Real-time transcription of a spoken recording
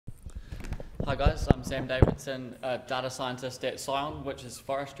Hi guys, I'm Sam Davidson, a data scientist at Scion, which is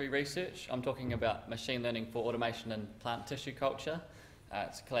forestry research. I'm talking about machine learning for automation in plant tissue culture.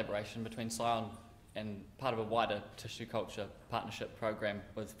 It's a collaboration between Scion and part of a wider tissue culture partnership program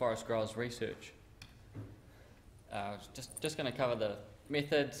with Forest Growers Research. Just going to cover the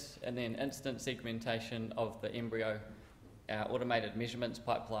methods and then instant segmentation of the embryo, automated measurements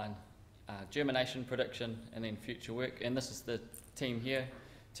pipeline, germination prediction, and then future work. And this is the team here,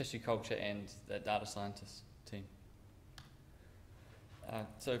 tissue culture and the data scientist team.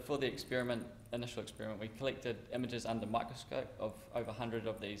 So for the initial experiment, we collected images under microscope of over 100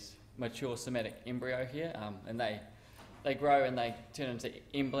 of these mature somatic embryo here, and they grow and they turn into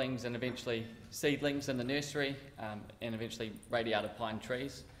emblings and eventually seedlings in the nursery, and eventually radiata pine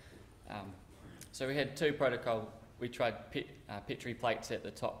trees. So we had two protocols. We tried Petri plates at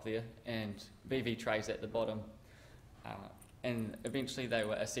the top there and VV trays at the bottom. And eventually they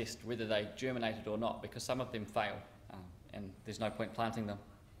were assessed whether they germinated or not, because some of them fail, and there's no point planting them.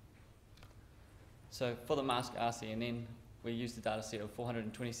 So for the mask RCNN, we used a data set of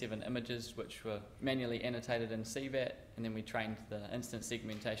 427 images, which were manually annotated in CVAT, and then we trained the instant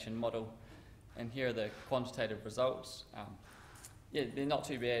segmentation model. And here are the quantitative results. Yeah, they're not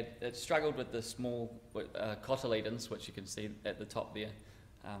too bad. It struggled with the small cotyledons, which you can see at the top there.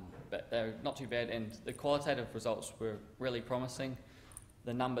 But they're not too bad, and the qualitative results were really promising.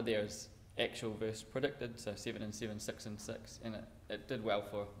 The number there is actual versus predicted, so 7 and 7, 6 and 6, and it did well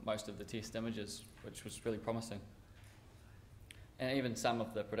for most of the test images, which was really promising. And even some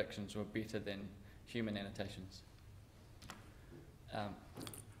of the predictions were better than human annotations.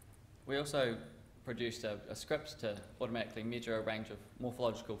 We also produced a script to automatically measure a range of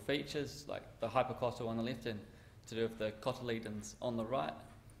morphological features, like the hypercotyl on the left and to do with the cotyledons on the right.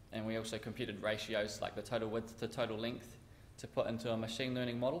 And we also computed ratios like the total width to total length to put into a machine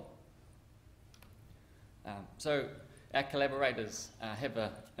learning model. So our collaborators have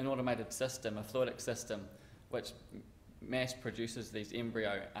an automated system, a fluidic system, which mass produces these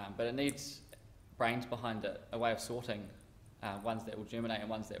embryo, but it needs brains behind it, a way of sorting ones that will germinate and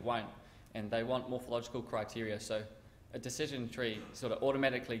ones that won't. And they want morphological criteria, so a decision tree sort of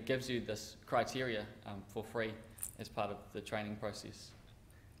automatically gives you this criteria for free as part of the training process.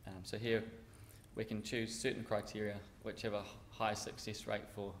 So here we can choose certain criteria which have a high success rate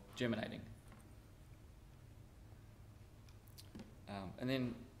for germinating. And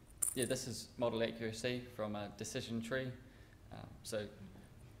then, yeah, this is model accuracy from a decision tree. So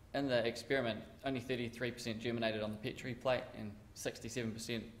in the experiment, only 33% germinated on the Petri plate and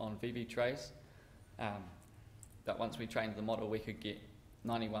 67% on VV trays. But once we trained the model, we could get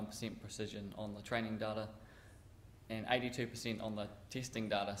 91% precision on the training data and 82% on the testing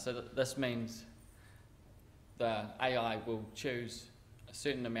data. So this means the AI will choose a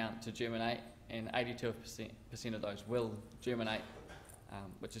certain amount to germinate, and 82% of those will germinate,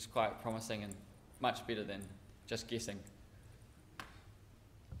 which is quite promising and much better than just guessing.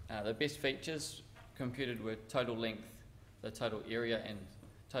 The best features computed were total length, the total area, and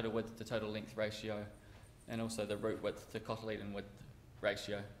total width to total length ratio, and also the root width to cotyledon width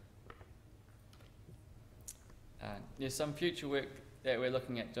ratio. There's some future work that we're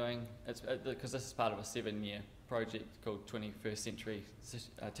looking at doing, because this is part of a 7-year project called 21st Century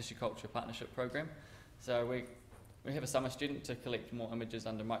Tissue Culture Partnership Program. So we have a summer student to collect more images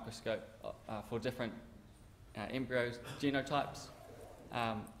under microscope for different embryo genotypes.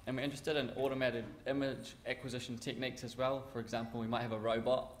 And we're interested in automated image acquisition techniques as well. For example, we might have a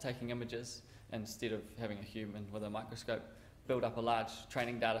robot taking images instead of having a human with a microscope, build up a large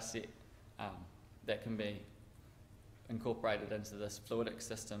training data set that can be incorporated into this fluidic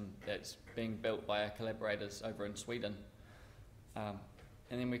system that's being built by our collaborators over in Sweden. And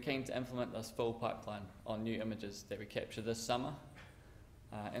then we're keen to implement this full pipeline on new images that we capture this summer.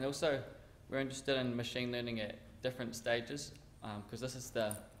 And also, we're interested in machine learning at different stages, because this is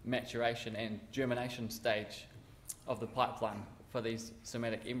the maturation and germination stage of the pipeline for these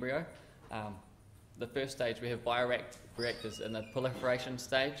somatic embryo. The first stage, we have bioreactors in the proliferation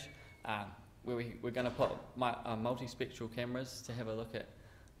stage, where we're going to put multispectral cameras to have a look at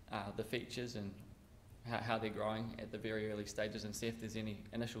the features and how they're growing at the very early stages and see if there's any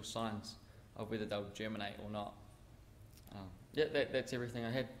initial signs of whether they'll germinate or not. Yeah, that's everything I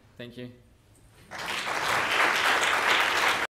had. Thank you.